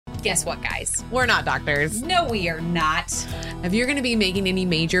Guess what, guys? We're not doctors. No, we are not. If you're going to be making any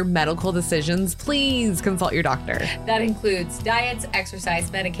major medical decisions, please consult your doctor. That includes diets,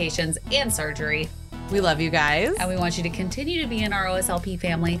 exercise, medications, and surgery. We love you guys. And we want you to continue to be in our OSLP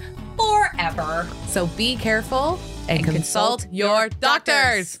family forever. So be careful and consult your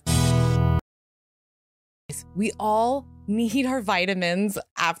doctors. We all need our vitamins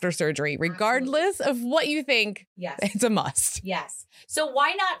after surgery, regardless of what you think. Yes. It's a must. Yes. So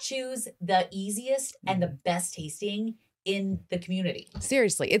why not choose the easiest and the best tasting in the community?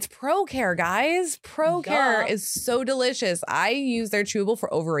 Seriously, it's ProCare, guys. ProCare is so delicious. I use their chewable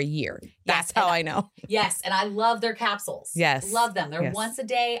for over a year. That's how I know. Yes. And I love their capsules. Yes. Love them. They're once a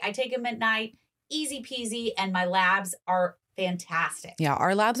day. I take them at night. Easy peasy. And my labs are fantastic. Yeah,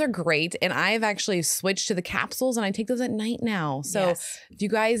 our labs are great. And I've actually switched to the capsules and I take those at night now. So if you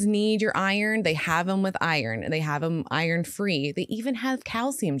guys need your iron, they have them with iron and they have them iron free. They even have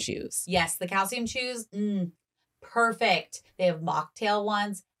calcium chews. Yes, the calcium chews. Perfect. They have mocktail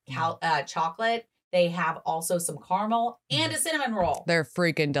ones, chocolate. They have also some caramel and a cinnamon roll. They're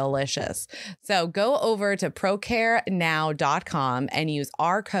freaking delicious. So go over to procarenow.com and use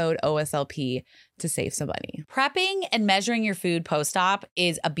our code OSLP to save some money. Prepping and measuring your food post-op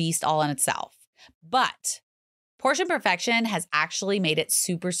is a beast all in itself. But Portion Perfection has actually made it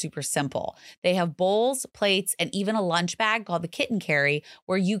super, super simple. They have bowls, plates, and even a lunch bag called the Kit and Carry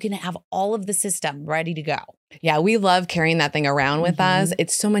where you can have all of the system ready to go. Yeah, we love carrying that thing around with us.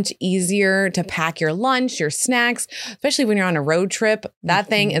 It's so much easier to pack your lunch, your snacks, especially when you're on a road trip. That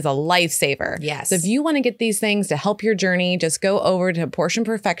thing is a lifesaver. Yes. So if you want to get these things to help your journey, just go over to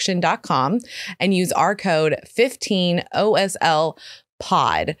portionperfection.com and use our code 15OSL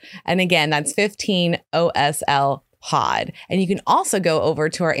pod. And again, that's 15OSL pod. And you can also go over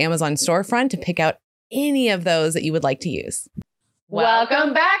to our Amazon storefront to pick out any of those that you would like to use.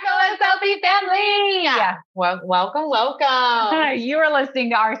 Welcome back, OSLP family. Yeah. Welcome. You are listening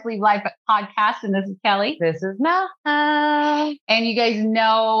to Our Sleep Life podcast, and this is Kelly. This is Mel. And you guys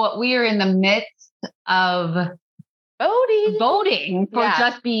know we are in the midst of voting for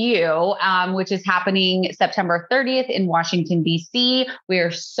Just Be You, which is happening September 30th in Washington, D.C. We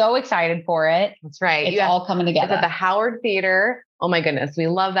are so excited for it. That's right. It's all coming together. It's at the Howard Theater. Oh my goodness. We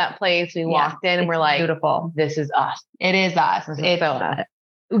love that place. We walked in and we're like, beautiful. This is us. It is us. It's so us.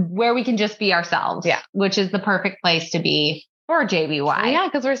 Where we can just be ourselves. Yeah. Which is the perfect place to be for JBY. Yeah,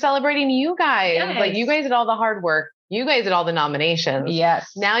 because we're celebrating you guys. Yes. Like you guys did all the hard work. You guys did all the nominations. Yes.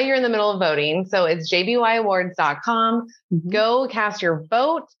 Now you're in the middle of voting. So it's jbyawards.com. Go cast your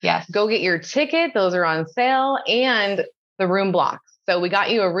vote. Yes. Go get your ticket. Those are on sale and the room blocks. So we got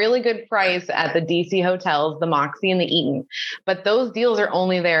you a really good price at the DC hotels, the Moxie and the Eaton, but those deals are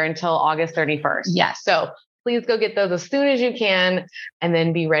only there until August 31st. Yes. So please go get those as soon as you can and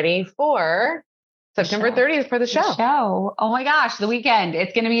then be ready for September 30th for the show. Oh my gosh, the weekend.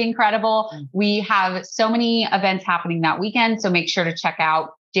 It's going to be incredible. We have so many events happening that weekend. So make sure to check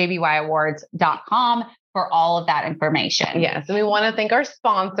out jbyawards.com for all of that information. Yes. And we want to thank our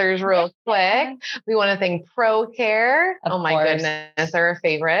sponsors real quick. We want to thank ProCare. Of oh my course. goodness. They're a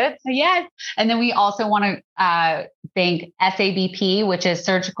favorite. Yes. And then we also want to thank SABP, which is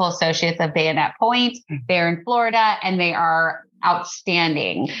Surgical Associates of Bayonet Point. They're in Florida and they are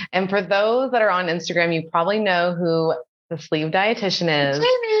outstanding. And for those that are on Instagram, you probably know who the sleeve dietitian is.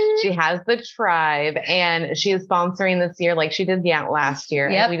 She has the tribe and she is sponsoring this year like she did last year.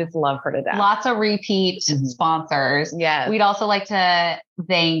 Yep. And we just love her to death. Lots of repeat sponsors. Yes. We'd also like to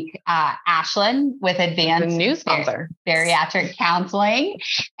thank Ashlyn with Advanced The new sponsor. Bariatric Counseling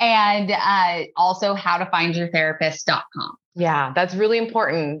and also howtofindyourtherapist.com. Yeah, that's really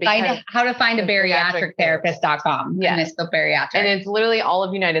important. How to find a bariatric therapist.com. Yes. And it's the bariatric. And it's literally all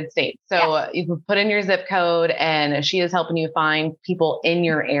of United States. So you can put in your zip code and she is helping you find people in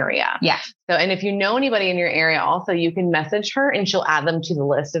your area. Yes. So, and if you know anybody in your area also, you can message her and she'll add them to the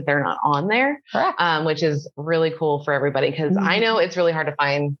list if they're not on there. Correct. Which is really cool for everybody because I know it's really hard to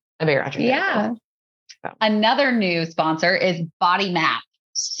find a bariatric therapist. So. Another new sponsor is Body Map.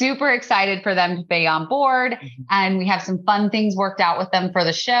 Super excited for them to be on board. And we have some fun things worked out with them for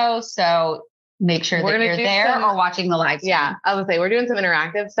the show. So make sure that you're there or watching the live stream. Yeah, I would say we're doing some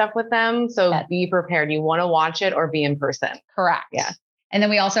interactive stuff with them. So be prepared. You want to watch it or be in person. Correct. Yeah. And then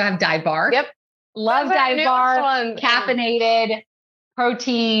we also have Dive Bar. Yep. Love Dive Bar. Caffeinated,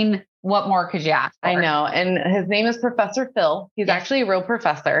 protein. What more could you ask for? I know. And his name is Professor Phil. He's actually a real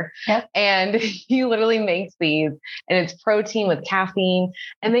professor. Yep. And he literally makes these and it's protein with caffeine.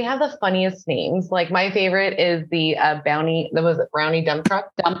 And they have the funniest names. Like my favorite is the brownie dump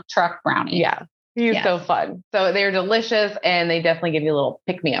truck. Dump truck brownie. Yeah. He's so fun. So they're delicious and they definitely give you a little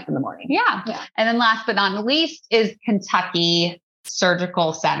pick me up in the morning. Yeah. And then last but not least is Kentucky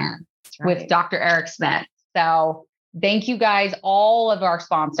Surgical Center with Dr. Eric Smith. So thank you guys. All of our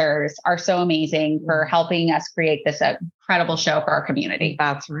sponsors are so amazing for helping us create this incredible show for our community.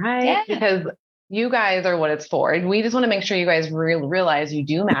 That's right. Yeah. Because you guys are what it's for. We just want to make sure you guys realize you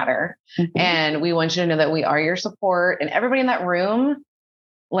do matter. And we want you to know that we are your support, and everybody in that room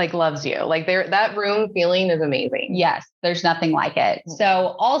loves you. That room feeling is amazing. Yes. There's nothing like it.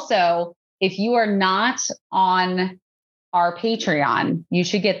 So also, if you are not on our Patreon, you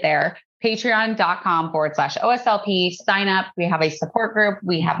should get there. Patreon.com/OSLP. Sign up. We have a support group.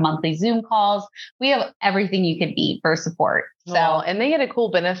 We have monthly Zoom calls. We have everything you could need for support. And they get a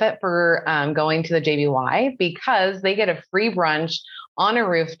cool benefit for going to the JBY, because they get a free brunch on a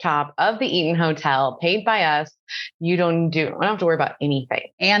rooftop of the Eaton Hotel, paid by us. You don't have to worry about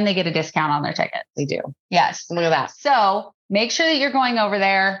anything. And they get a discount on their tickets. They do. Yes. Look at that. So make sure that you're going over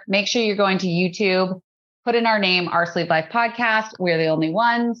there. Make sure you're going to YouTube. Put in our name, Our Sleep Life Podcast. We're the only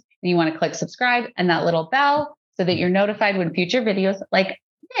ones. And you want to click subscribe and that little bell so that you're notified when future videos like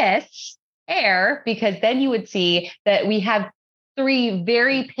this air, because then you would see that we have 3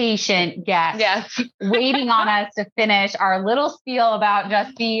 very patient guests waiting on us to finish our little spiel about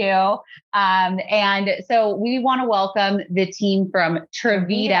Just Be You. And so we want to welcome the team from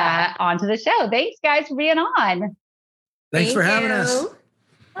TreVita onto the show. Thanks, guys, for being on. Thanks for having us.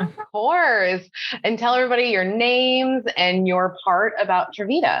 Of course. And tell everybody your names and your part about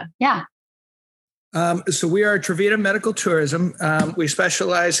TreVita. Yeah. So we are TreVita Medical Tourism. We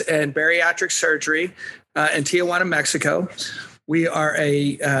specialize in bariatric surgery in Tijuana, Mexico. We are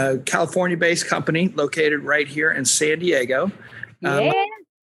a California-based company located right here in San Diego.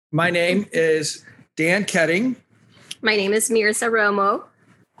 My name is Dan Ketting. My name is Mirza Romo.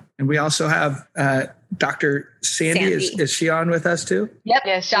 And we also have Dr. Sandy. Is she on with us too? Yep.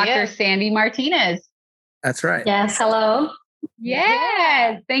 Yes, Dr. Sandy Martinez. That's right. Yes. Hello.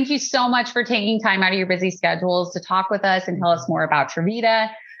 Yes. Thank you so much for taking time out of your busy schedules to talk with us and tell us more about TreVita.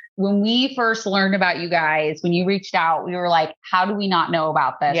 When we first learned about you guys, when you reached out, we were like, how do we not know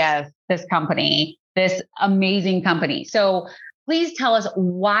about this? This company, this amazing company. So please tell us,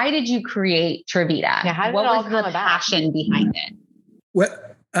 why did you create TreVita? What was the passion behind it? Well,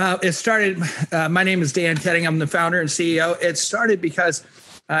 it started, my name is Dan Ketting. I'm the founder and CEO. It started because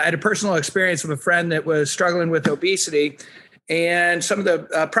I had a personal experience with a friend that was struggling with obesity, and some of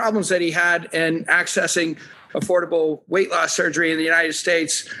the problems that he had in accessing affordable weight loss surgery in the United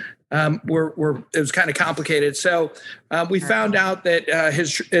States it was kind of complicated. So we found out that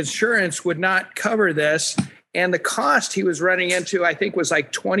his insurance would not cover this, and the cost he was running into, I think, was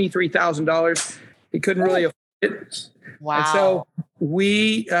like $23,000. He couldn't really afford it. Wow. And so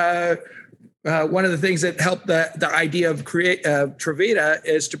we, one of the things that helped the idea of TreVita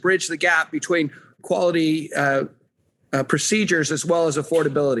is to bridge the gap between quality procedures as well as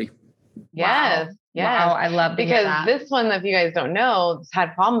affordability. Yes. Wow. Yes. Wow, I love because this one, if you guys don't know,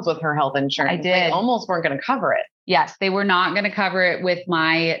 had problems with her health insurance. I did. They almost weren't going to cover it. Yes, they were not going to cover it with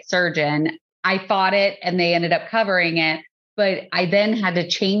my surgeon. I fought it and they ended up covering it, but I then had to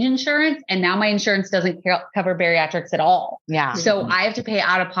change insurance, and now my insurance doesn't cover bariatrics at all. Yeah. So I have to pay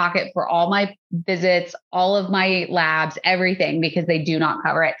out of pocket for all my visits, all of my labs, everything, because they do not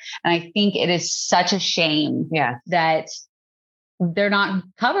cover it. And I think it is such a shame that they're not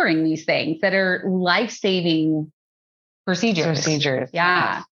covering these things that are life-saving procedures.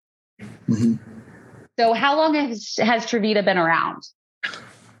 Yeah. Mm-hmm. So how long has TreVita been around?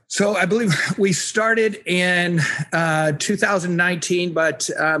 So I believe we started in 2019, but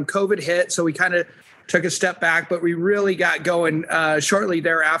COVID hit. So we kind of took a step back, but we really got going shortly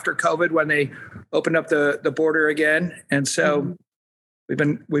thereafter COVID, when they opened up the border again. And so we've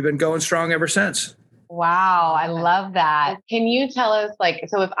been going strong ever since. Wow. I love that. Can you tell us,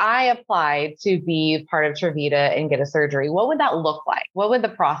 so if I applied to be part of TreVita and get a surgery, what would that look like? What would the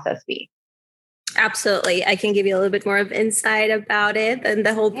process be? Absolutely. I can give you a little bit more of insight about it and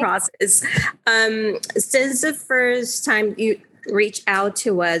the whole process. Since the first time you reach out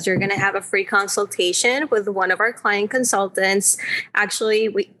to us, you're going to have a free consultation with one of our client consultants.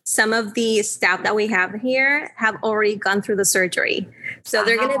 Actually, some of the staff that we have here have already gone through the surgery. So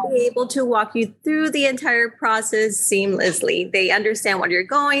they're going to be able to walk you through the entire process seamlessly. They understand what you're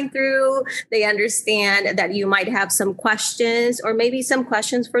going through. They understand that you might have some questions, or maybe some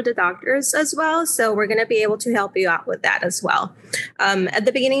questions for the doctors as well. So we're going to be able to help you out with that as well. At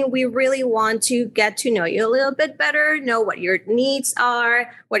the beginning, we really want to get to know you a little bit better, know what your needs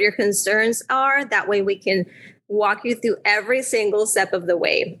are, what your concerns are. That way we can walk you through every single step of the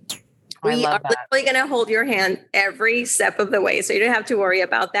way. We are literally going to hold your hand every step of the way. So you don't have to worry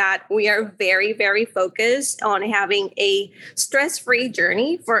about that. We are very, very focused on having a stress-free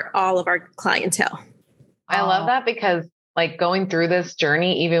journey for all of our clientele. I love that because like going through this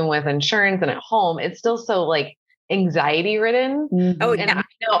journey, even with insurance and at home, it's still so like anxiety ridden. Oh, and I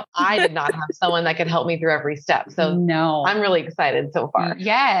know I did not have someone that could help me through every step. So no, I'm really excited so far.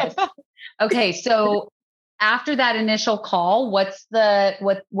 Yes. Okay. So after that initial call, what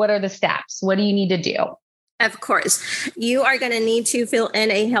are the steps? What do you need to do? Of course, you are going to need to fill in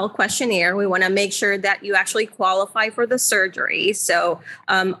a health questionnaire. We want to make sure that you actually qualify for the surgery. So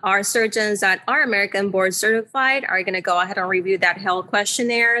our surgeons that are American board certified are going to go ahead and review that health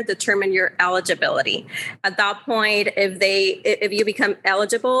questionnaire, determine your eligibility. At that point, if you become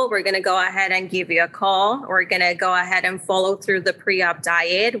eligible, we're going to go ahead and give you a call. We're going to go ahead and follow through the pre-op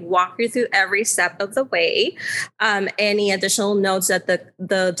diet, walk you through every step of the way. Any additional notes that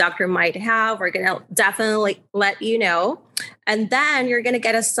the doctor might have, we're going to definitely let you know. And then you're going to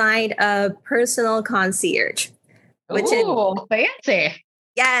get assigned a personal concierge, which is fancy.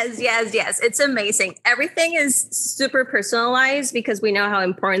 Yes. It's amazing. Everything is super personalized because we know how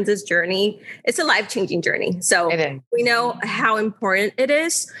important this journey. It's a life-changing journey. So we know how important it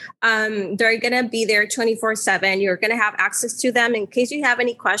is. They're going to be there 24/7. You're going to have access to them. In case you have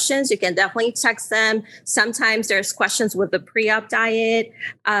any questions, you can definitely text them. Sometimes there's questions with the pre-op diet.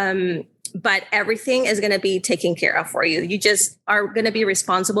 But everything is going to be taken care of for you. You just are going to be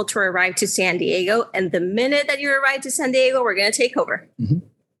responsible to arrive to San Diego. And the minute that you arrive to San Diego, we're going to take over. Mm-hmm.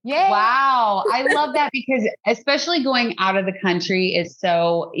 Yeah. Wow. I love that because especially going out of the country is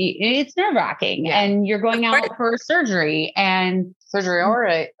it's nerve wracking and you're going out for surgery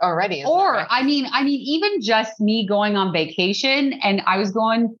already. I mean, even just me going on vacation and I was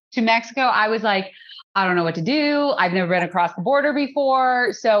going to Mexico, I was like, I don't know what to do. I've never been across the border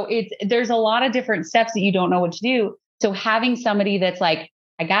before. So there's a lot of different steps that you don't know what to do. So having somebody that's like,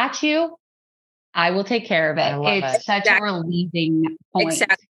 I got you, I will take care of it. It's such a relieving point.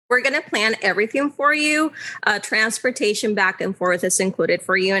 Exactly. We're going to plan everything for you. Transportation back and forth is included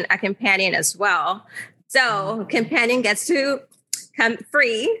for you and a companion as well. So companion gets to come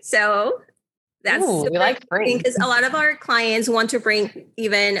free. So that's we like free because a lot of our clients want to bring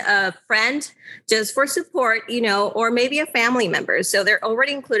even a friend just for support, or maybe a family member. So they're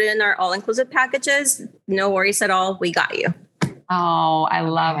already included in our all-inclusive packages. No worries at all. We got you. Oh, I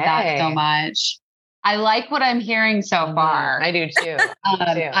love that so much. I like what I'm hearing so far. I do too.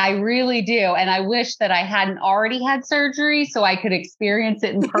 I really do. And I wish that I hadn't already had surgery so I could experience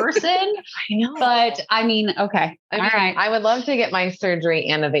it in person. I know. But I mean, okay. All right. I would love to get my surgery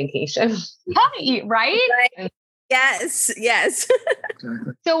and a vacation. Right? Yes. Exactly.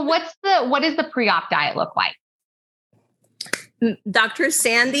 So what does the pre-op diet look like? Dr.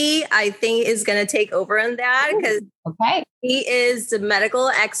 Sandy, I think, is going to take over on that because he is the medical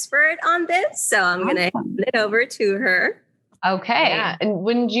expert on this. So I'm going to hand it over to her. Okay. Yeah. And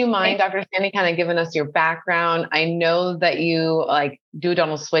wouldn't you mind, Dr. Sandy, kind of giving us your background? I know that you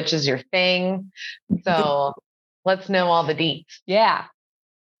duodenal switch is your thing. So let's know all the deets. Yeah.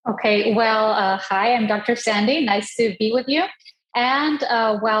 Okay. Well, hi, I'm Dr. Sandy. Nice to be with you. And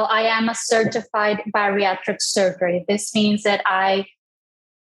I am a certified bariatric surgery. This means that I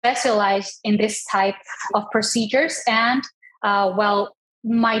specialize in this type of procedures. And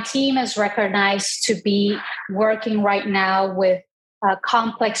my team is recognized to be working right now with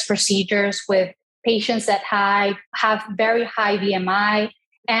complex procedures with patients that have very high BMI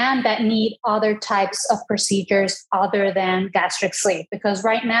and that need other types of procedures other than gastric sleeve. Because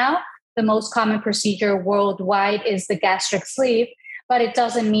right now, the most common procedure worldwide is the gastric sleeve, but it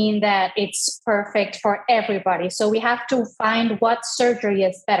doesn't mean that it's perfect for everybody. So we have to find what surgery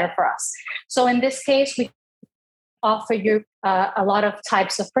is better for us. So in this case, we offer you a lot of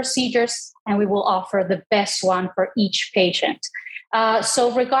types of procedures, and we will offer the best one for each patient.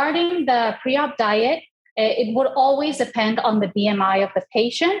 So regarding the pre-op diet, it would always depend on the BMI of the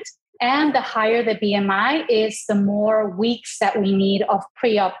patient. And the higher the BMI is, the more weeks that we need of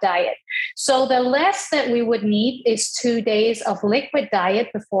pre-op diet. So the less that we would need is 2 days of liquid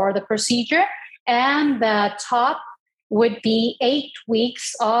diet before the procedure. And the top would be 8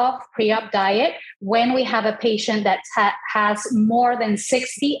 weeks of pre-op diet when we have a patient that has more than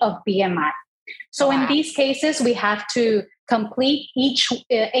 60 of BMI. So in these cases, we have to complete each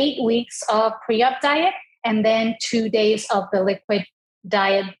 8 weeks of pre-op diet and then 2 days of the liquid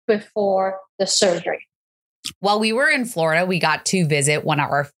diet before the surgery. While we were in Florida, we got to visit one of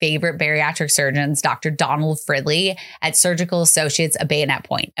our favorite bariatric surgeons, Dr. Donald Fridley at Surgical Associates, a bayonet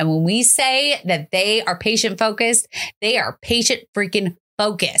point. And when we say that they are patient focused, they are patient freaking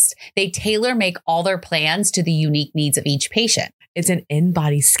focused. They tailor make all their plans to the unique needs of each patient. It's an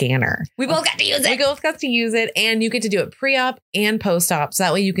in-body scanner. We both got to use it. We both got to use it, and you get to do it pre-op and post-op. So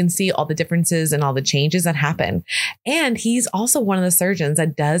that way you can see all the differences and all the changes that happen. And he's also one of the surgeons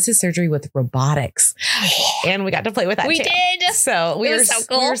that does his surgery with robotics. And we got to play with that We too. did. So we were so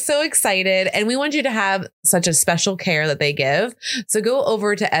cool. We were so excited, and we want you to have such a special care that they give. So go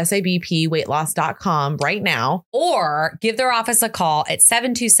over to sabpweightloss.com right now. Or give their office a call at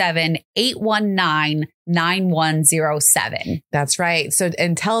 727-819-9107. That's right. So,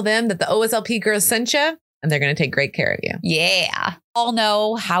 and tell them that the OSLP girls sent you, and they're going to take great care of you. Yeah. All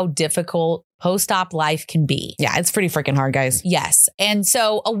know how difficult post-op life can be. Yeah, it's pretty freaking hard, guys. Yes. And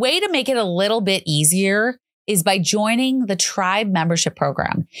so a way to make it a little bit easier is by joining the Tribe membership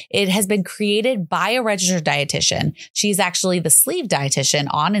program. It has been created by a registered dietitian. She's actually the sleeve dietitian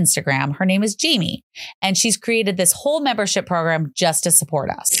on Instagram. Her name is Jamie, and she's created this whole membership program just to support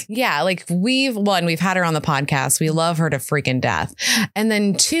us. Yeah, like we've had her on the podcast. We love her to freaking death. And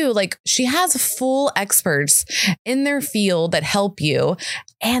then two, like she has full experts in their field that help you,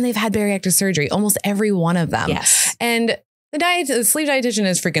 and they've had bariatric surgery, almost every one of them. Yes. And the sleep dietitian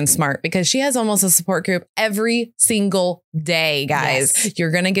is freaking smart because she has almost a support group every single day, guys. Yes.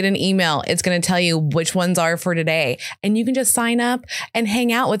 You're going to get an email. It's going to tell you which ones are for today. And you can just sign up and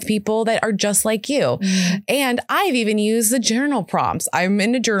hang out with people that are just like you. Mm-hmm. And I've even used the journal prompts. I'm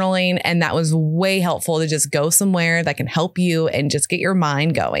into journaling, and that was way helpful to just go somewhere that can help you and just get your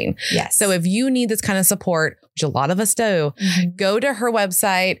mind going. Yes. So if you need this kind of support, which a lot of us do, go to her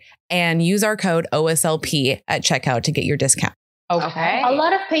website and use our code OSLP at checkout to get your discount. Okay. A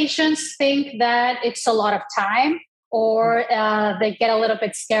lot of patients think that it's a lot of time, or they get a little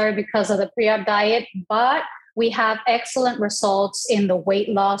bit scared because of the pre-op diet, but we have excellent results in the weight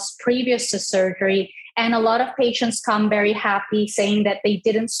loss previous to surgery. And a lot of patients come very happy saying that they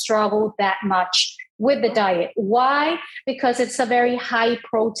didn't struggle that much with the diet. Why? Because it's a very high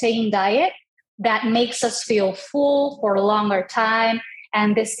protein diet that makes us feel full for a longer time.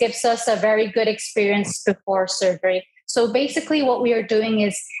 And this gives us a very good experience before surgery. So basically what we are doing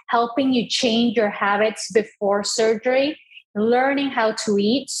is helping you change your habits before surgery, learning how to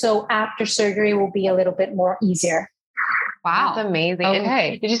eat. So after surgery will be a little bit more easier. Wow. That's amazing.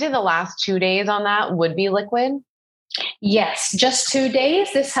 Okay. And did you say the last 2 days on that would be liquid? Yes, just 2 days.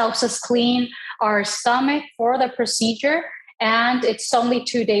 This helps us clean our stomach for the procedure. And it's only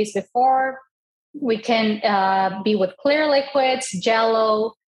 2 days before. We can be with clear liquids,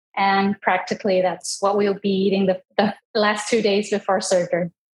 Jell-O, and practically that's what we'll be eating the last 2 days before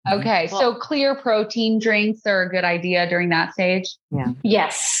surgery. Okay. So clear protein drinks are a good idea during that stage? Yeah.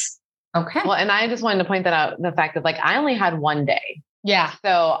 Yes. Okay. Well, and I just wanted to point that out, the fact that like I only had 1 day. Yeah. So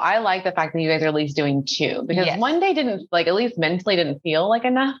I like the fact that you guys are at least doing 2, because 1 day didn't, like, at least mentally didn't feel like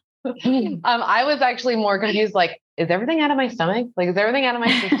enough. I was actually more confused, like, is everything out of my stomach? Like, is everything out of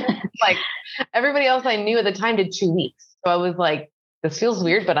my system? Like everybody else I knew at the time did 2 weeks. So I was like, this feels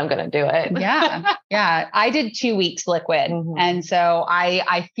weird, but I'm going to do it. Yeah. Yeah. I did 2 weeks liquid. Mm-hmm. And so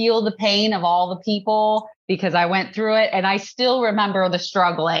I feel the pain of all the people because I went through it, and I still remember the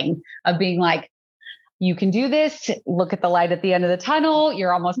struggling of being like, you can do this. Look at the light at the end of the tunnel.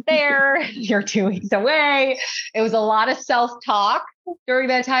 You're almost there. You're 2 weeks away. It was a lot of self-talk during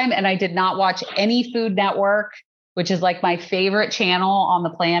that time. And I did not watch any Food Network, which is like my favorite channel on the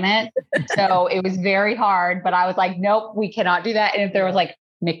planet. So it was very hard, but I was like, nope, we cannot do that. And if there was like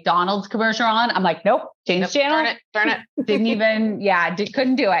McDonald's commercial on, I'm like, nope, change channel. Turn it. Didn't even,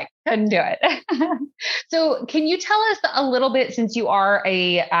 couldn't do it. So can you tell us a little bit, since you are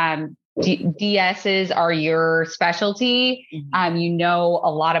a, DSs are your specialty. You know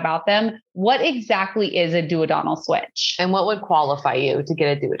a lot about them. What exactly is a duodenal switch? And what would qualify you to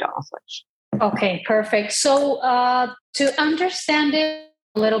get a duodenal switch? Okay, perfect. So to understand it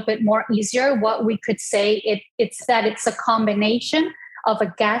a little bit more easier, what we could say it's that it's a combination of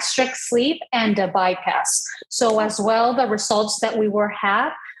a gastric sleeve and a bypass. So as well, the results that we will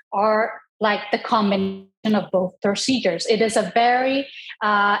have are like the combination of both procedures. It is a very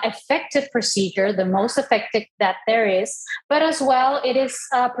effective procedure, the most effective that there is, but as well, it is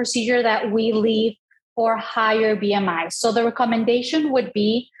a procedure that we leave for higher BMI. So the recommendation would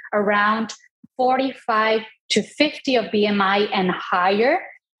be around 45 to 50 of BMI and higher,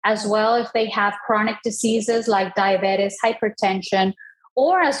 as well if they have chronic diseases like diabetes, hypertension,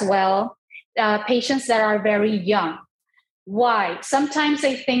 or as well patients that are very young. Why? Sometimes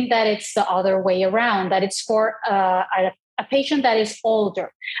they think that it's the other way around, that it's for a patient that is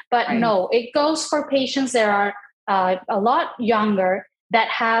older. But no, it goes for patients that are a lot younger that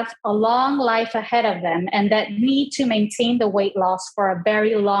have a long life ahead of them and that need to maintain the weight loss for a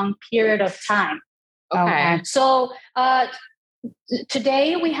very long period of time. Okay. So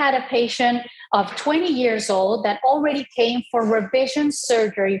today we had a patient of 20 years old that already came for revision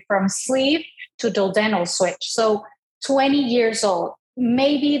surgery from sleeve to duodenal switch. So 20 years old.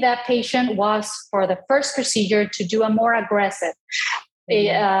 Maybe that patient was for the first procedure to do a more aggressive,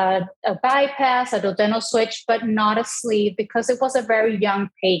 a bypass, a duodenal switch, but not a sleeve because it was a very young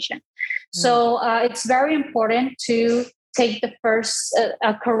patient. So it's very important to take the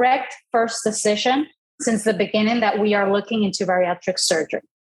a correct first decision since the beginning that we are looking into bariatric surgery.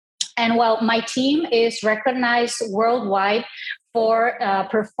 And while my team is recognized worldwide for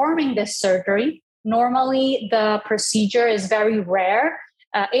performing this surgery, normally the procedure is very rare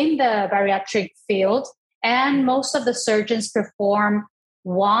in the bariatric field, and most of the surgeons perform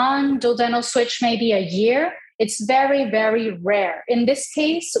one duodenal switch maybe a year. It's very, very rare. In this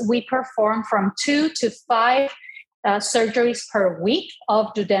case, we perform from 2 to 5 surgeries per week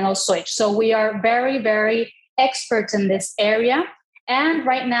of duodenal switch. So we are very, very experts in this area. And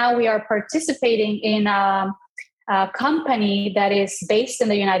right now we are participating in a company that is based in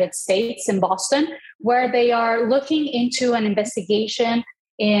the United States, in Boston, where they are looking into an investigation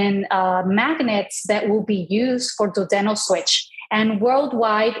in magnets that will be used for duodenal switch. And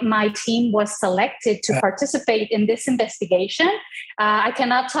worldwide, my team was selected to participate in this investigation. I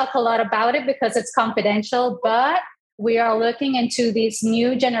cannot talk a lot about it because it's confidential, but we are looking into this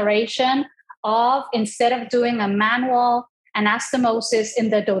new generation of, instead of doing a manual anastomosis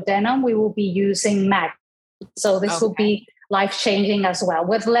in the duodenum, we will be using magnets. So this will be life-changing as well,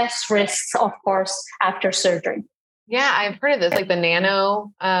 with less risks, of course, after surgery. Yeah, I've heard of this, like the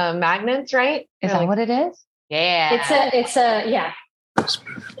nano magnets, right? Is that what it is? Yeah. It's a yeah.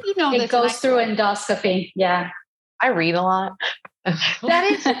 You know, it goes through endoscopy. Yeah. I read a lot. That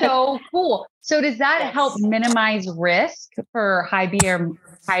is so cool. So does that help minimize risk for higher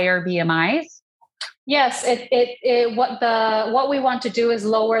BMIs? Yes, what we want to do is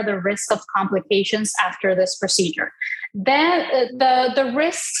lower the risk of complications after this procedure. Then the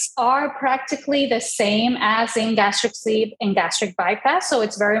risks are practically the same as in gastric sleeve and gastric bypass. So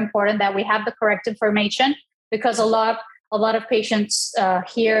it's very important that we have the correct information, because a lot of patients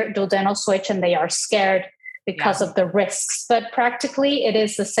hear duodenal switch and they are scared because of the risks. But practically, it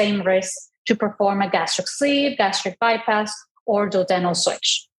is the same risk to perform a gastric sleeve, gastric bypass, or duodenal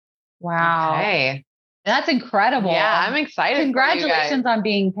switch. Wow. Okay. That's incredible. Yeah, I'm excited. Congratulations on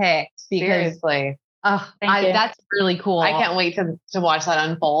being picked. Seriously. Thank you. That's really cool. I can't wait to watch that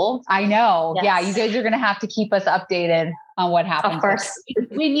unfold. I know. Yes. Yeah, you guys are going to have to keep us updated on what happens. Of course.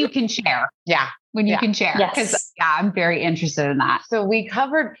 When you can share. Yeah. When you can share. Because I'm very interested in that. So we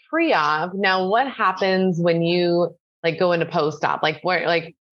covered pre-op. Now, what happens when you go into post-op?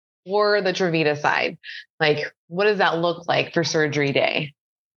 For the TreVita side, what does that look like for surgery day?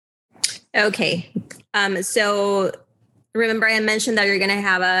 Okay. So remember I mentioned that you're going to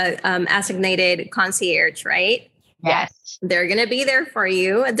have a assignated concierge, right? Yes. They're going to be there for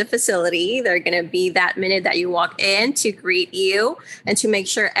you at the facility. They're going to be that minute that you walk in to greet you and to make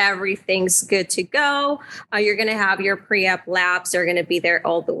sure everything's good to go. You're going to have your pre-op labs. They're going to be there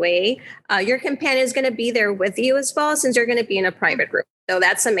all the way. Your companion is going to be there with you as well, since you're going to be in a private room. So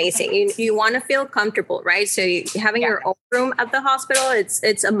that's amazing. You want to feel comfortable, right? So having your own room at the hospital,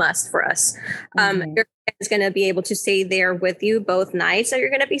 it's a must for us. Your companion is going to be able to stay there with you both nights that you're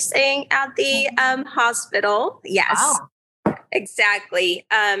going to be staying at the hospital. Yes, exactly.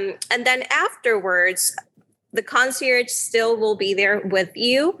 And then afterwards, the concierge still will be there with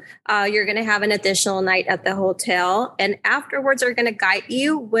you. You're going to have an additional night at the hotel. And afterwards, they're going to guide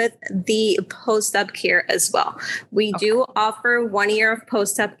you with the post-op care as well. We do offer 1 year of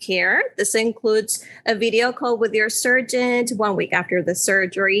post-op care. This includes a video call with your surgeon 1 week after the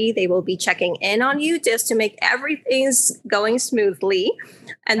surgery. They will be checking in on you just to make everything's going smoothly.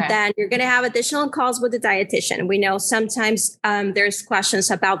 And then you're going to have additional calls with the dietitian. We know sometimes there's questions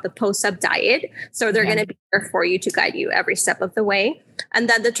about the post-op diet. So they're going to be there for you to guide you every step of the way. And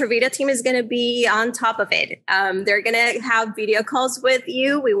then the TreVita team is going to be on top of it. They're going to have video calls with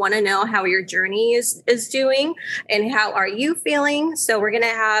you. We want to know how your journey is doing and how are you feeling. So we're going to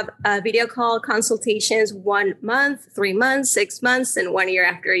have video call consultations 1 month, 3 months, 6 months, and 1 year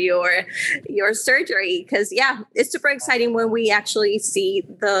after your surgery. Because it's super exciting when we actually see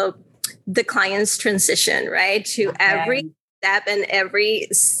the client's transition, right? To every step and every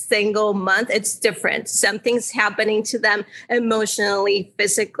single month, it's different. Something's happening to them emotionally,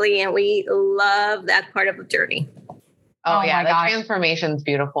 physically, and we love that part of the journey. Oh yeah, the transformation's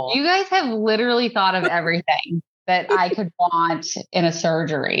beautiful. You guys have literally thought of everything that I could want in a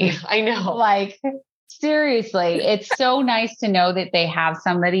surgery. I know. Like, seriously, it's so nice to know that they have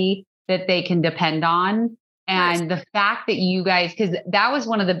somebody that they can depend on. And the fact that you guys, because that was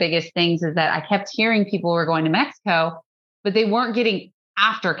one of the biggest things, is that I kept hearing people were going to Mexico, but they weren't getting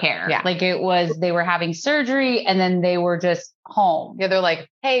aftercare. Yeah. Like it was, they were having surgery and then they were just home. Yeah, they're like,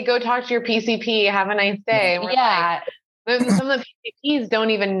 hey, go talk to your PCP. Have a nice day. And we're Yeah. like, some of the PCPs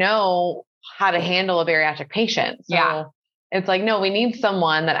don't even know how to handle a bariatric patient. So Yeah. it's like, no, we need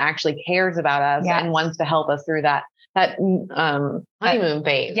someone that actually cares about us Yes. and wants to help us through that honeymoon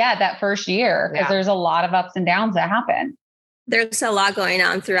phase. Yeah, that first year, because there's a lot of ups and downs that happen. There's a lot going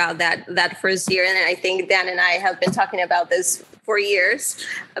on throughout that first year. And I think Dan and I have been talking about this for years,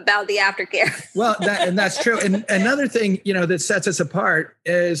 about the aftercare. Well, that's true. And another thing, that sets us apart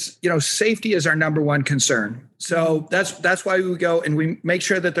is, safety is our number one concern. So that's why we go and we make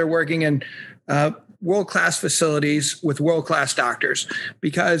sure that they're working in world-class facilities with world-class doctors,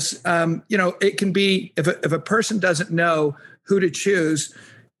 because, it can be, if a person doesn't know who to choose,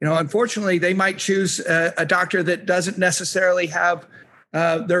 unfortunately, they might choose a doctor that doesn't necessarily have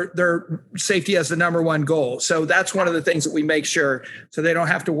their safety as the number one goal. So that's one of the things that we make sure, so they don't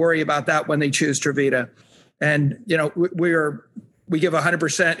have to worry about that when they choose TreVita. And, we give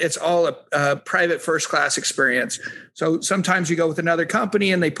 100%. It's all a private first-class experience. So sometimes you go with another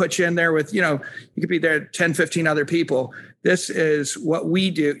company and they put you in there with, you could be there 10, 15 other people. This is what we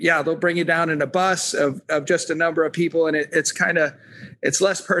do. Yeah, they'll bring you down in a bus of just a number of people. And it's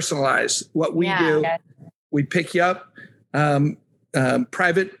less personalized. What we do, we pick you up,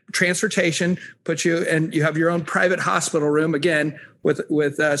 private transportation, put you, and you have your own private hospital room. Again,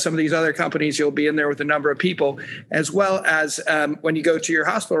 with some of these other companies, you'll be in there with a number of people, as well as when you go to your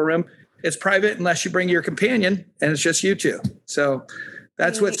hospital room, it's private unless you bring your companion, and it's just you two. So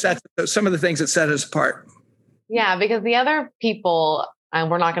that's what sets some of the things that set us apart. Yeah, because the other people,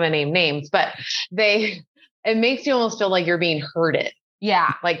 and we're not going to name names, but it makes you almost feel like you're being herded.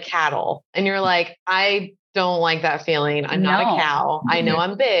 Yeah. Like cattle. And you're like, I don't like that feeling. I'm not a cow. I know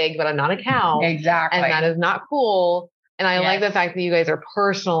I'm big, but I'm not a cow. Exactly. And that is not cool. And I like the fact that you guys are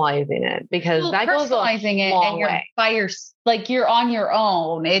personalizing it, because that goes a long and you're way. You're on your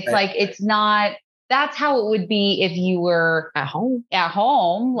own. It's like, it's not, that's how it would be if you were at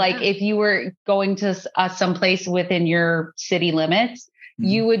home. Like if you were going to someplace within your city limits,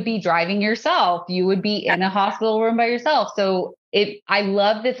 you would be driving yourself. You would be in a hospital room by yourself. So I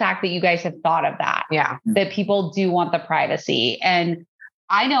love the fact that you guys have thought of that. Yeah. That people do want the privacy. And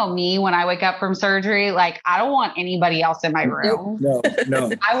I know me, when I wake up from surgery, like I don't want anybody else in my room. No.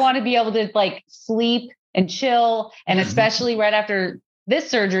 I want to be able to like sleep and chill. And especially right after this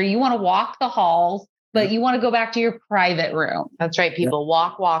surgery, you want to walk the halls, but you want to go back to your private room. That's right. People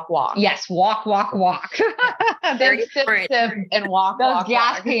walk. Yes. Walk. They're sip, and walk. Those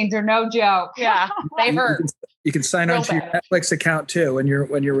gas pains are no joke. Yeah. They hurt. You can sign on to your Netflix account too when you're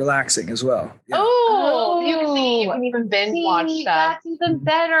relaxing as well. Yeah. Oh, you can even binge watch stuff. That's even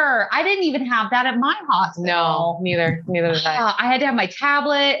better. I didn't even have that at my hospital. No, neither did I. I had to have my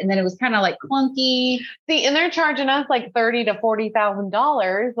tablet, and then it was kind of like clunky. See, and they're charging us like $30,000 to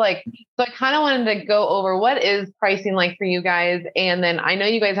 $40,000. Like, so I kind of wanted to go over what is pricing like for you guys, and then I know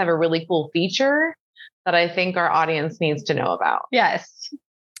you guys have a really cool feature that I think our audience needs to know about. Yes.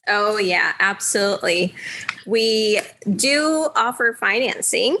 Oh, yeah, absolutely. We do offer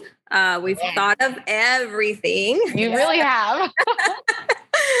financing. We've thought of everything. You really have.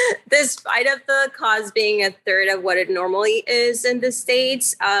 Despite of the cost being a third of what it normally is in the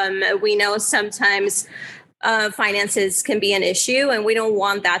States, we know sometimes finances can be an issue, and we don't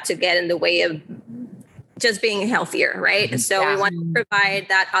want that to get in the way of just being healthier, right? So we want to provide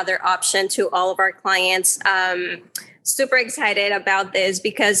that other option to all of our clients. Super excited about this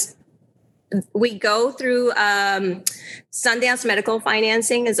because we go through Sundance Medical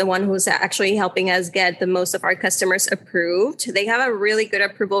Financing is the one who's actually helping us get the most of our customers approved. They have a really good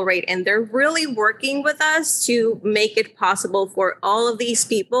approval rate, and they're really working with us to make it possible for all of these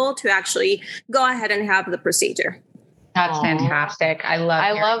people to actually go ahead and have the procedure. That's fantastic. I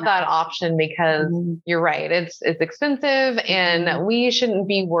love that option, because you're right. It's expensive, and we shouldn't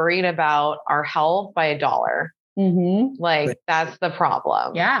be worried about our health by $1. Like that's the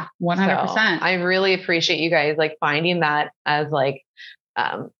problem. Yeah. 100%. So I really appreciate you guys like finding that as like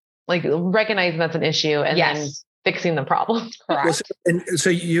recognizing that's an issue and then fixing the problem. Correct. So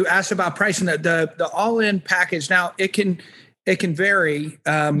you asked about pricing the all-in package. Now it can vary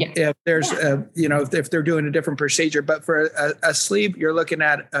if there's if they're doing a different procedure, but for a sleeve, you're looking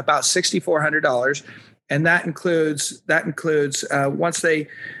at about $6,400. And that includes once they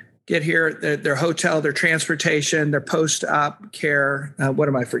get here, their hotel, their transportation, their post-op care. What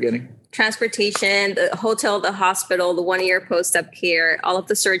am I forgetting? Transportation, the hotel, the hospital, the 1 year post-op care, all of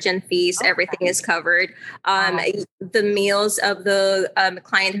the surgeon fees, everything is covered. The meals of the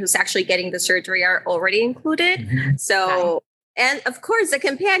client who's actually getting the surgery are already included. So, and of course, the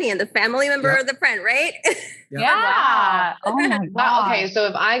companion, the family member or the friend, right? Yeah. Oh my God. Wow. Okay. So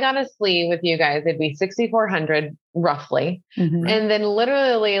if I got a sleeve with you guys, it'd be $6,400 roughly. And then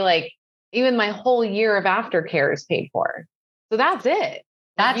literally like even my whole year of aftercare is paid for. So that's it.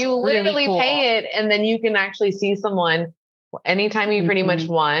 You literally pay it and then you can actually see someone anytime you pretty much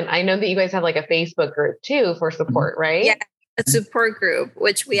want. I know that you guys have like a Facebook group too for support, right? Yeah, a support group,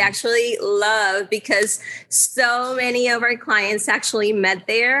 which we actually love because so many of our clients actually met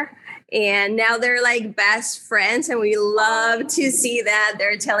there. And now they're like best friends. And we love to see that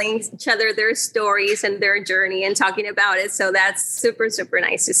they're telling each other their stories and their journey and talking about it. So that's super, super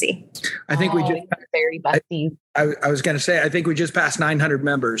nice to see. I think we just very besties. I was going to say, I think we just passed 900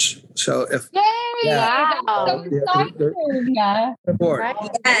 members. So if Wow.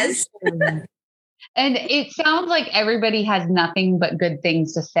 Yes. And it sounds like everybody has nothing but good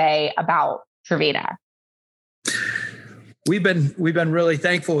things to say about TreVita. We've been really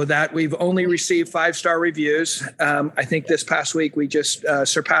thankful with that. We've only received 5-star reviews. I think this past week we just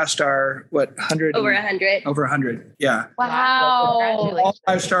surpassed our 100 over 100. Over 100. Yeah. Wow. All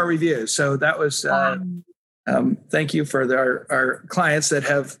 5-star reviews. So that was thank you for our clients that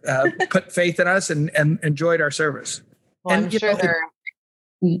have put faith in us and enjoyed our service. Well, and I'm sure they're.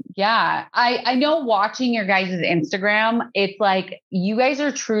 Yeah. I know watching your guys' Instagram, it's like you guys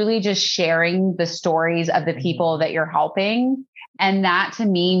are truly just sharing the stories of the people that you're helping. And that to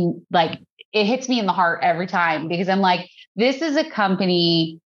me, like it hits me in the heart every time because I'm like, this is a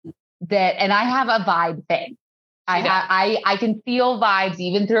company that, and I have a vibe thing. I can feel vibes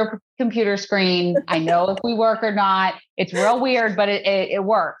even through a computer screen. I know if we work or not. It's real weird, but it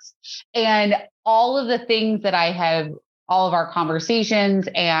works. And all of the things that I have, all of our conversations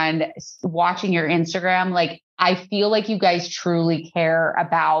and watching your Instagram, like I feel like you guys truly care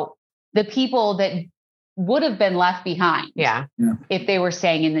about the people that would have been left behind. Yeah. If they were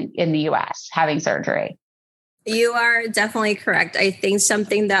staying in the US having surgery. You are definitely correct. I think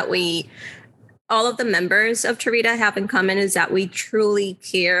something that all of the members of TreVita have in common is that we truly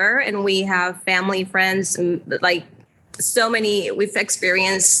care and we have family, friends, and like so many we've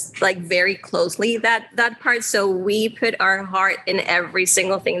experienced like very closely that part. So we put our heart in every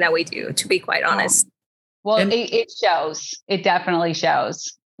single thing that we do, to be quite honest. Well, it shows. It definitely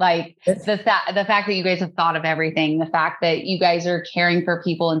shows. Like the fact that you guys have thought of everything, the fact that you guys are caring for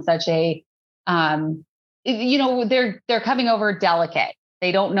people in such a, they're coming over delicate.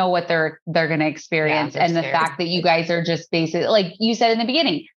 They don't know what they're going to experience. And the fact that you guys are just basically, like you said in the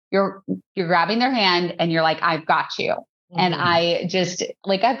beginning, you're grabbing their hand and you're like, I've got you. And I just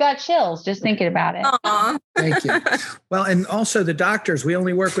like, I've got chills just thinking about it. Aww. Thank you. Well, and also the doctors, we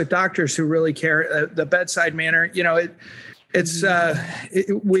only work with doctors who really care. The bedside manner,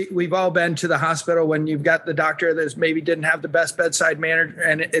 we've all been to the hospital when you've got the doctor that maybe didn't have the best bedside manner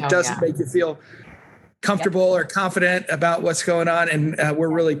and it doesn't make you feel comfortable or confident about what's going on. And we're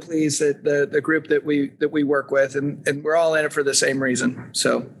really pleased that the group that we work with and we're all in it for the same reason.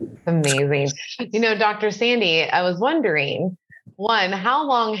 So amazing. Dr. Sandy, I was wondering, one, how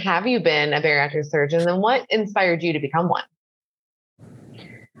long have you been a bariatric surgeon and what inspired you to become one?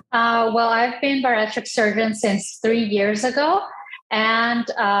 Well, I've been bariatric surgeon since 3 years ago. And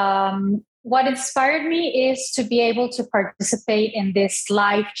what inspired me is to be able to participate in this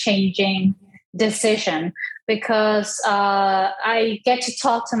life-changing decision because I get to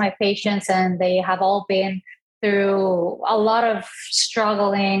talk to my patients and they have all been through a lot of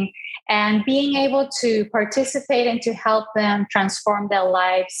struggling, and being able to participate and to help them transform their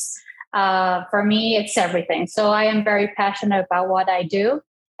lives. For me, it's everything. So I am very passionate about what I do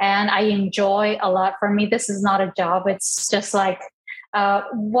and I enjoy a lot. For me, this is not a job. It's just like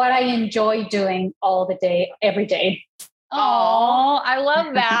what I enjoy doing all the day, every day. Oh, I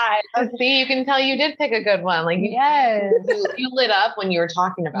love that. See, you can tell you did pick a good one. Like, yes, you lit up when you were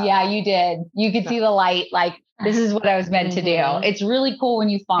talking about it. You did. You could see the light. Like, this is what I was meant to do. It's really cool when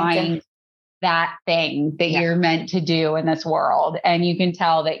you find that thing that you're meant to do in this world. And you can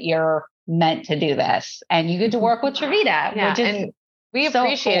tell that you're meant to do this and you get to work with TreVita, which is we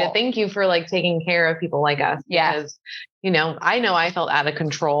appreciate it. Thank you for like taking care of people like us. Because, I know I felt out of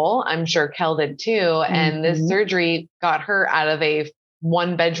control. I'm sure Kel did too. And this surgery got her out of a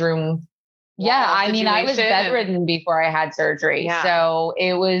 1-bedroom. Yeah. I mean, I was bedridden before I had surgery. Yeah. So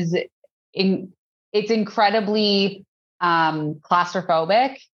it was, it's incredibly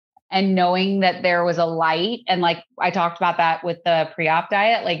claustrophobic. and knowing that there was a light. And like I talked about that with the pre-op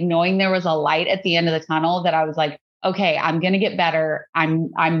diet, like knowing there was a light at the end of the tunnel, that I was like, okay, I'm going to get better.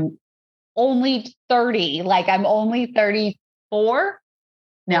 I'm only 30, like I'm only 34.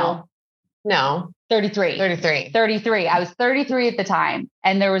 No, 33. 33. I was 33 at the time.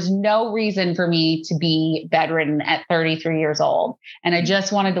 And there was no reason for me to be bedridden at 33 years old. And I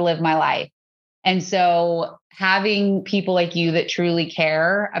just wanted to live my life. And so having people like you that truly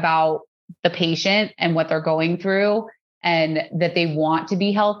care about the patient and what they're going through and that they want to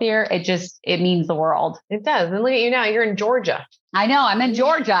be healthier, it means the world. It does. And look at you now, you're in Georgia. I know, I'm in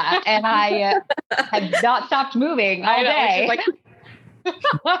Georgia and I have not stopped moving all day.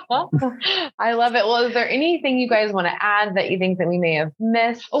 I love it. Well, is there anything you guys want to add that you think that we may have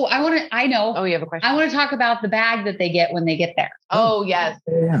missed? Oh, I know. Oh, you have a question? I want to talk about the bag that they get when they get there. Oh, yes.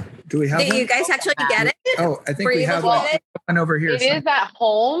 Yeah. Do we have Do one? you guys actually get it? Oh, I think Were we you have able to get one over here. It is at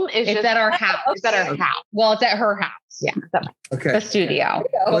home. It's at our house. It's at our house. Well, it's at her house. Yeah. Okay. The studio.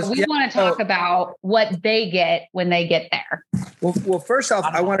 But we want to talk about what they get when they get there. Well, first off,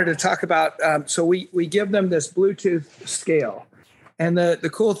 I wanted to talk about, so we give them this Bluetooth scale. And the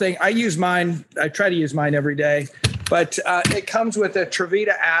cool thing, I try to use mine every day, but it comes with a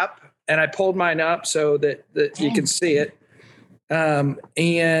TreVita app, and I pulled mine up so that you can see it.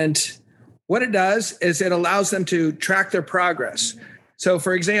 And what it does is it allows them to track their progress. So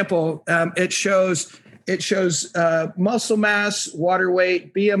for example, it shows muscle mass, water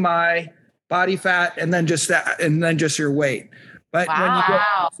weight, BMI, body fat, and then just that, and then just your weight. But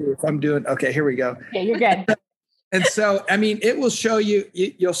if I'm doing, okay, here we go. Yeah, you're good. And so, I mean, it will show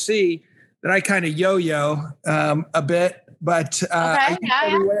you'll see that I kind of yo-yo a bit, but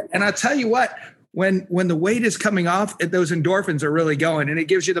and I'll tell you what, when the weight is coming off, those endorphins are really going, and it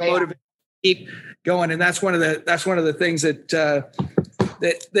gives you the motivation to keep going. And that's one of the things that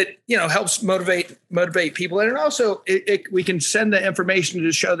helps motivate people. And also we can send the information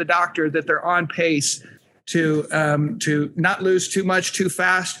to show the doctor that they're on pace to not lose too much too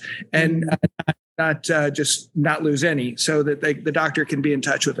fast, and not just not lose any, so that the doctor can be in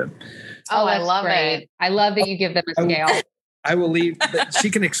touch with them. Oh, I love it. I love that you give them a scale. I will leave.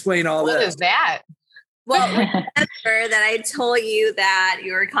 She can explain all that. What is that? Well, remember that I told you that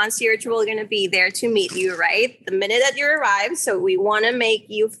your concierge will going to be there to meet you, right? The minute that you arrive. So we want to make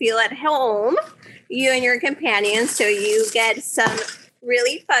you feel at home, you and your companion. So you get some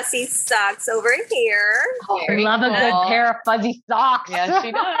really fuzzy socks over here. I love a good pair of fuzzy socks. Yes,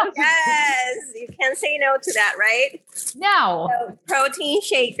 she does. Yes, you can't say no to that, right? No. So, protein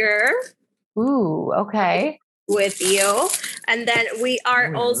shaker. Ooh, okay. With you. And then we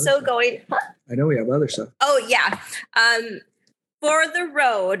are also going. I know we have other stuff. Oh, yeah. For the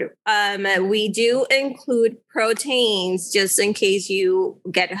road, we do include proteins just in case you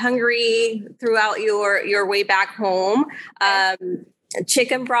get hungry throughout your way back home.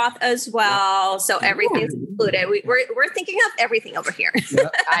 Chicken broth as well. So everything's included. We're thinking of everything over here. Yeah.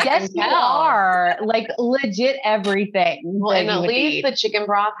 Yes, you are. Like legit everything. Well, and at least the chicken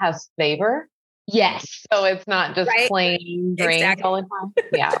broth has flavor. Yes. So it's not just plain drains all the time.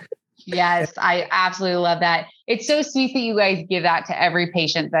 Yeah. Yes, I absolutely love that. It's so sweet that you guys give that to every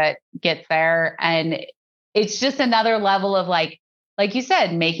patient that gets there. And it's just another level of like you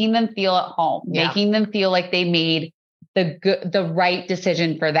said, making them feel at home, making them feel like they made the right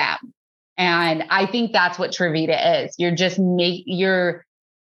decision for them. And I think that's what TreVita is. You're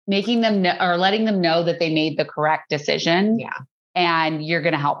making them or letting them know that they made the correct decision. Yeah. And you're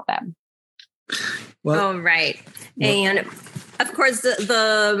going to help them. Well, right. And of course,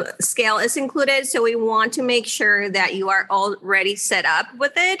 the scale is included. So we want to make sure that you are already set up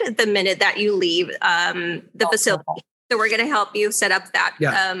with it the minute that you leave the facility. So we're going to help you set up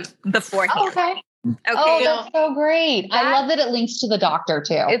that beforehand. Oh, okay. Okay. Oh, that's so great. I love that it links to the doctor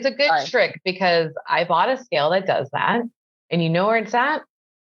too. It's a good trick because I bought a scale that does that. And you know where it's at?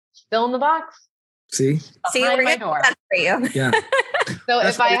 Still in the box. See, we're going to do that for you. Yeah. So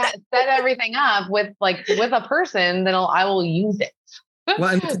if I set everything up with a person, then I will use it.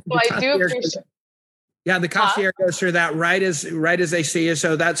 Well, so I do appreciate. Yeah, the concierge goes through that right as they see you.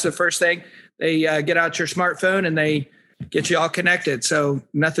 So that's the first thing. They get out your smartphone and they get you all connected. So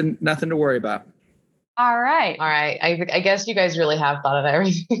nothing to worry about. All right. I guess you guys really have thought of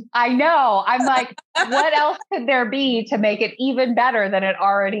everything. I know. I'm like, what else could there be to make it even better than it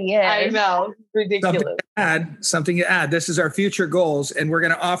already is? I know. Ridiculous. Something to add. This is our future goals. And we're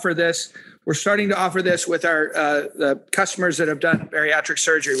going to offer this we're starting to offer this with our the customers that have done bariatric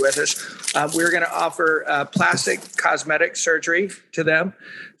surgery with us. We're going to offer plastic cosmetic surgery to them.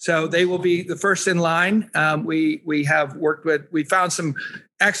 So they will be the first in line. We found some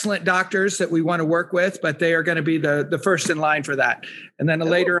excellent doctors that we want to work with, but they are going to be the first in line for that. And then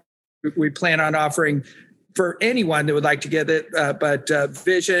later, we plan on offering for anyone that would like to get it, but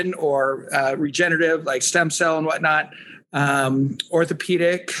vision or regenerative, like stem cell and whatnot,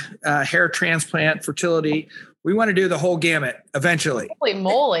 orthopedic, hair transplant, fertility. We want to do the whole gamut eventually. Holy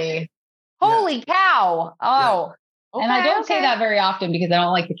moly. Holy cow. Oh, Okay, and I don't say that very often because I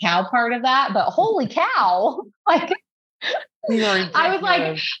don't like the cow part of that, but holy cow. Like, I was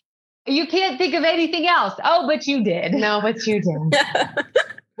like, you can't think of anything else. Oh, but you did. No, but you did.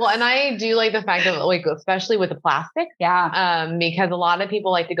 Well, and I do like the fact of like, especially with the plastic. Yeah. Because a lot of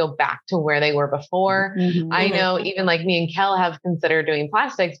people like to go back to where they were before. Mm-hmm. I know even like me and Kel have considered doing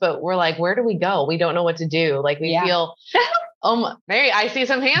plastics, but we're like, where do we go? We don't know what to do. Like we feel, Mary, I see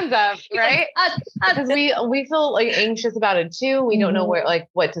some hands up, right? Because we feel like anxious about it too. We don't know where, like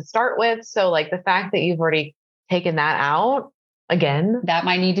what to start with. So like the fact that you've already taken that out, again, that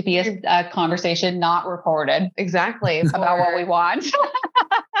might need to be a conversation not recorded. Exactly. About what we want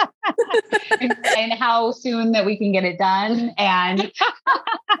and how soon that we can get it done. And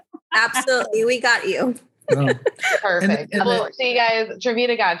absolutely, we got you. Oh. Perfect. Well, see, guys,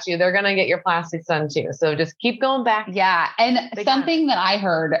 TreVita got you. They're going to get your plastics done too. So just keep going back. Yeah. And something that I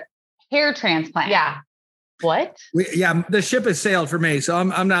heard, hair transplant. Yeah. What? The ship has sailed for me, so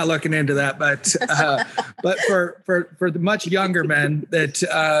I'm not looking into that. But but for the much younger men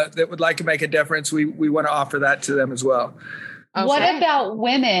that would like to make a difference, we want to offer that to them as well. Okay. What about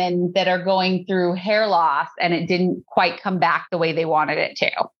women that are going through hair loss and it didn't quite come back the way they wanted it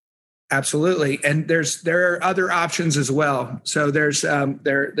to? Absolutely, and there are other options as well. So there's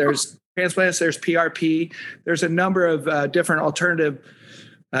transplants, there's PRP, there's a number of different alternative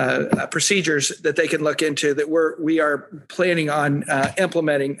procedures that they can look into that we are planning on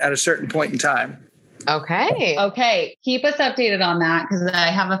implementing at a certain point in time. Okay. Keep us updated on that because I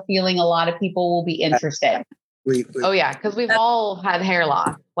have a feeling a lot of people will be interested. Because we've all had hair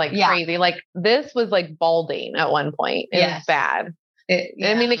loss like crazy. Like this was like balding at one point. It was bad.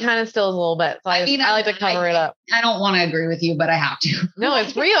 I mean, it kind of still is a little bit. So I like to cover it up. I don't want to agree with you, but I have to. No,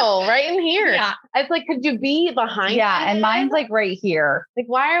 it's real right in here. Yeah. It's like, could you be behind? Yeah. And mine's like right here. Like,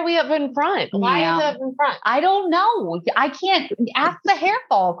 why are we up in front? Why is it up in front? I don't know. I can't ask the hair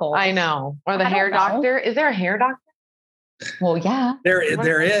follicles. I know. Or the hair doctor. Is there a hair doctor? Well, yeah.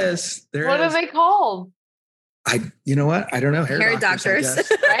 There is. What are they called? You know what? I don't know. Hair doctors.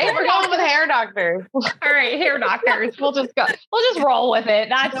 Right? We're going with hair doctors. All right, hair doctors. We'll just roll with it.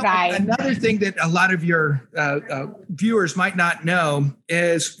 That's fine. Another thing that a lot of your viewers might not know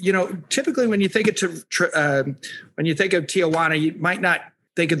is, typically when you think of Tijuana, you might not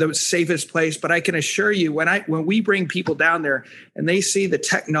think of the safest place, but I can assure you when we bring people down there and they see the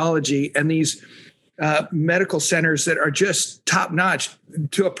technology and these medical centers that are just top notch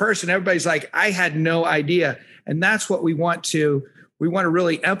to a person, everybody's like, I had no idea. And that's what we want to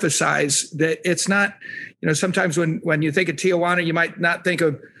really emphasize, that it's not, sometimes when you think of Tijuana, you might not think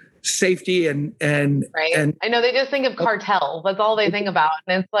of safety and right. And I know they just think of cartels. That's all they think about.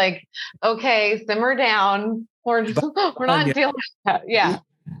 And it's like, okay, simmer down. We're not dealing with that. Yeah.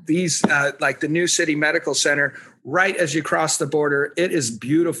 These like the New City Medical Center, right as you cross the border, it is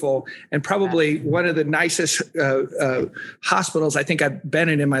beautiful and probably one of the nicest hospitals I think I've been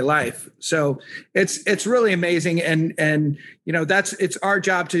in my life. So it's really amazing, and it's our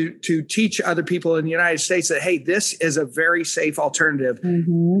job to teach other people in the United States that, hey, this is a very safe alternative.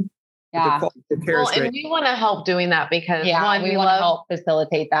 Mm-hmm. Yeah. And we want to help doing that because we want to help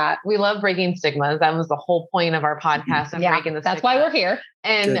facilitate that. We love breaking stigmas. That was the whole point of our podcast. Breaking the That's why we're here.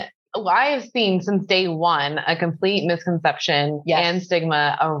 And I have seen since day one a complete misconception and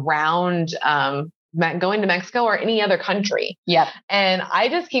stigma around going to Mexico or any other country. Yep. And I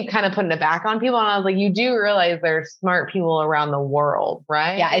just keep kind of putting it back on people. And I was like, you do realize there's smart people around the world,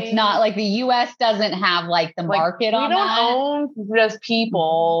 right? Yeah. It's not like the US doesn't have like the market on that. We don't own just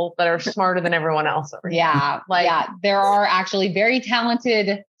people that are smarter than everyone else. Yeah. There are actually very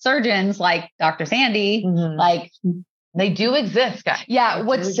talented surgeons like Dr. Sandy, they do exist, guys. Yeah.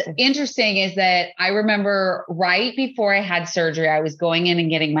 What's interesting is that I remember right before I had surgery, I was going in and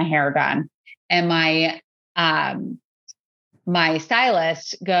getting my hair done. And my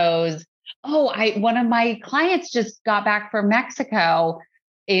stylist goes, one of my clients just got back from Mexico.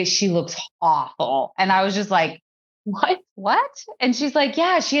 She looks awful. And I was just like, what? And she's like,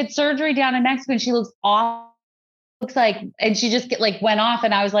 yeah, she had surgery down in Mexico and she looks awful. And she just went off.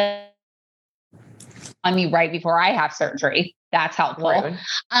 And I was like, on me right before I have surgery. That's helpful. Right.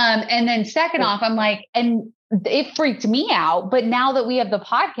 And then second off, I'm like, and it freaked me out. But now that we have the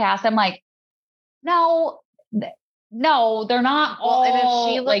podcast, I'm like, no, they're not all. And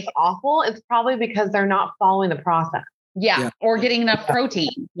if she looks awful, it's probably because they're not following the process. Yeah. Or getting enough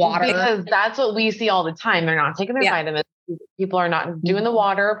protein, water. Because that's what we see all the time. They're not taking their vitamins. People are not doing the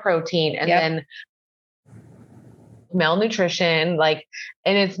water or protein. And then malnutrition,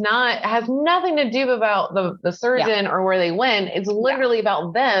 and it has nothing to do about the surgeon or where they went. It's literally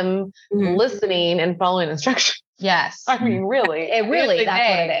about them listening and following instructions. Yes. I mean, really, that's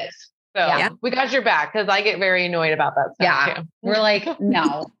what it is. So we got your back, because I get very annoyed about that stuff too. We're like,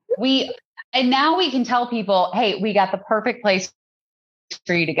 no, and now we can tell people, hey, we got the perfect place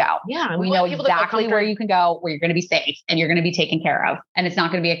for you to go. Yeah. We know exactly where you can go, where you're going to be safe and you're going to be taken care of. And it's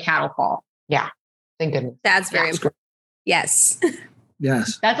not going to be a cattle call. Yeah. Thank goodness. That's very important. Yes.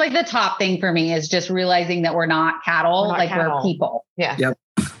 Yes. That's like the top thing for me, is just realizing that we're not cattle, we're people. Yeah. Yep.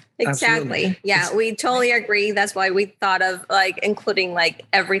 Exactly. Absolutely. Yeah, we totally agree. That's why we thought of including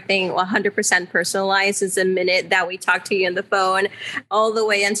everything 100% personalized is the minute that we talk to you on the phone all the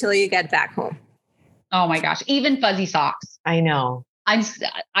way until you get back home. Oh my gosh. Even fuzzy socks. I know. I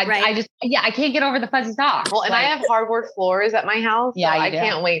can't get over the fuzzy socks. Well, and I have hardwood floors at my house. Yeah, so I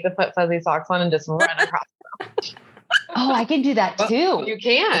can't wait to put fuzzy socks on and just run across. Oh, I can do that too. You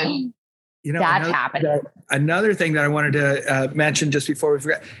can. That's happening. Another thing that I wanted to mention just before we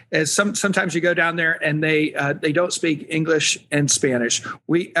forget is sometimes you go down there and they don't speak English and Spanish.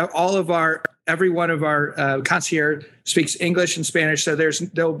 Every one of our concierge speaks English and Spanish, so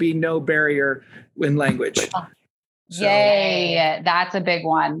there'll be no barrier in language. So, yay! That's a big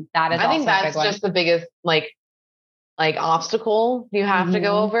one. That is. I think that's just the biggest obstacle you have to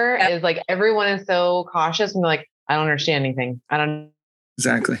go over is everyone is so cautious and like, I don't understand anything. I don't.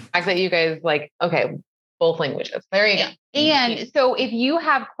 Exactly. The fact that you guys okay, both languages. There you go. And so if you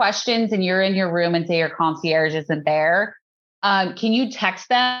have questions and you're in your room and say your concierge isn't there, can you text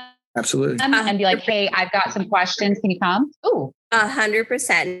them? Absolutely. And be like, hey, I've got some questions. Can you come? Ooh.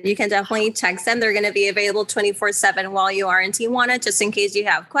 100%. You can definitely text them. They're going to be available 24/7 while you are in Tijuana, just in case you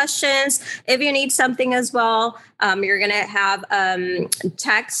have questions. If you need something as well, you're going to have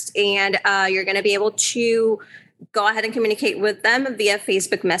text, and you're going to be able to go ahead and communicate with them via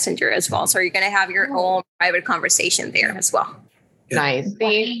Facebook Messenger as well. So you're going to have your own private conversation there as well. Nice.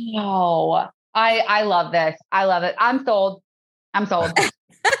 Wow. I love this. I love it. I'm sold.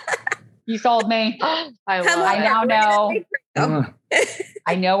 You sold me. I now know.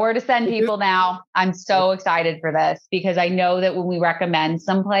 I know where to send people now. I'm so excited for this, because I know that when we recommend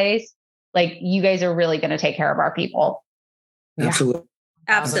someplace, you guys are really going to take care of our people. Absolutely.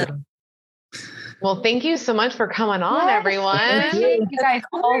 Absolutely. Well, thank you so much for coming on, everyone. Thank you guys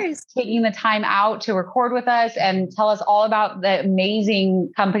all taking the time out to record with us and tell us all about the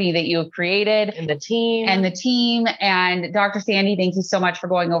amazing company that you have created and the team. And Dr. Sandy, thank you so much for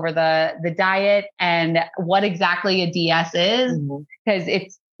going over the diet and what exactly a DS is, because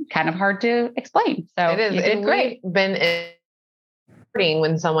it's kind of hard to explain. So it is. You did great. We've been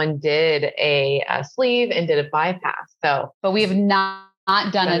when someone did a sleeve and did a bypass. But we have not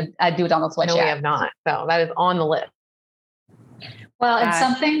done a duodenal switch yet. No, we have not. So that is on the list. Well, and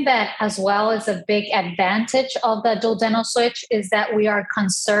something that as well is a big advantage of the duodenal switch is that we are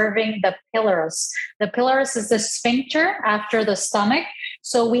conserving the pylorus. The pylorus is the sphincter after the stomach.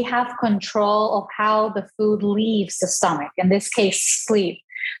 So we have control of how the food leaves the stomach, in this case, sleep.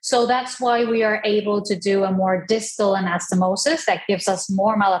 So that's why we are able to do a more distal anastomosis that gives us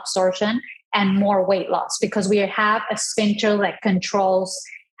more malabsorption and more weight loss, because we have a sphincter that controls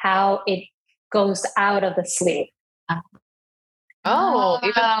how it goes out of the sleeve. Yeah,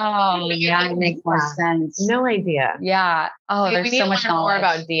 it makes more sense. No idea. Yeah. Oh, there's so much more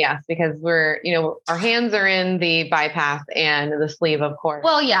about DS, because we're, our hands are in the bypass and the sleeve, of course.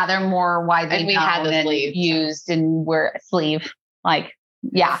 Well, yeah, they're more widely known and used, and we're sleeve. But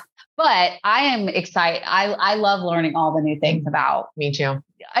I am excited. I love learning all the new things about. Me too.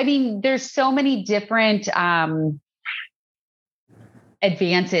 I mean, there's so many different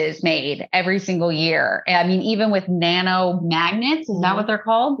advances made every single year. I mean, even with nano magnets, is that what they're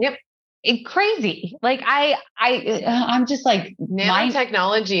called? Yep. It's crazy. I'm just like,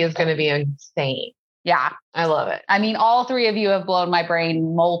 nanotechnology is going to be insane. Yeah. I love it. I mean, all three of you have blown my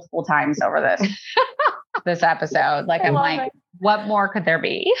brain multiple times over this episode. I'm like, what more could there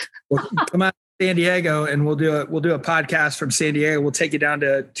be? Well, come on, San Diego, and we'll do a podcast from San Diego. We'll take you down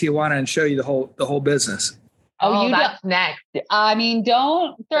to Tijuana and show you the whole business. Oh, that's next. I mean,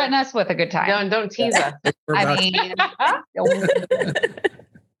 don't threaten us with a good time. Don't tease us. I mean,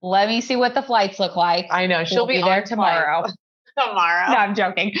 Let me see what the flights look like. I know. She'll be there tomorrow. Tomorrow. No, I'm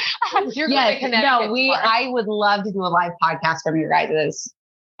joking. I would love to do a live podcast from your guys'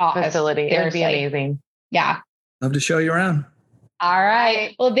 office facility. It would be amazing. Yeah. Love to show you around. All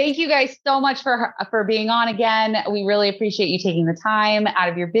right. Well, thank you guys so much for being on again. We really appreciate you taking the time out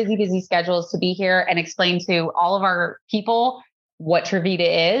of your busy schedules to be here and explain to all of our people what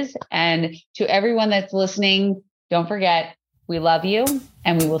TreVita is. And to everyone that's listening, don't forget, we love you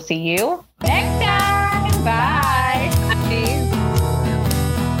and we will see you next time. Bye.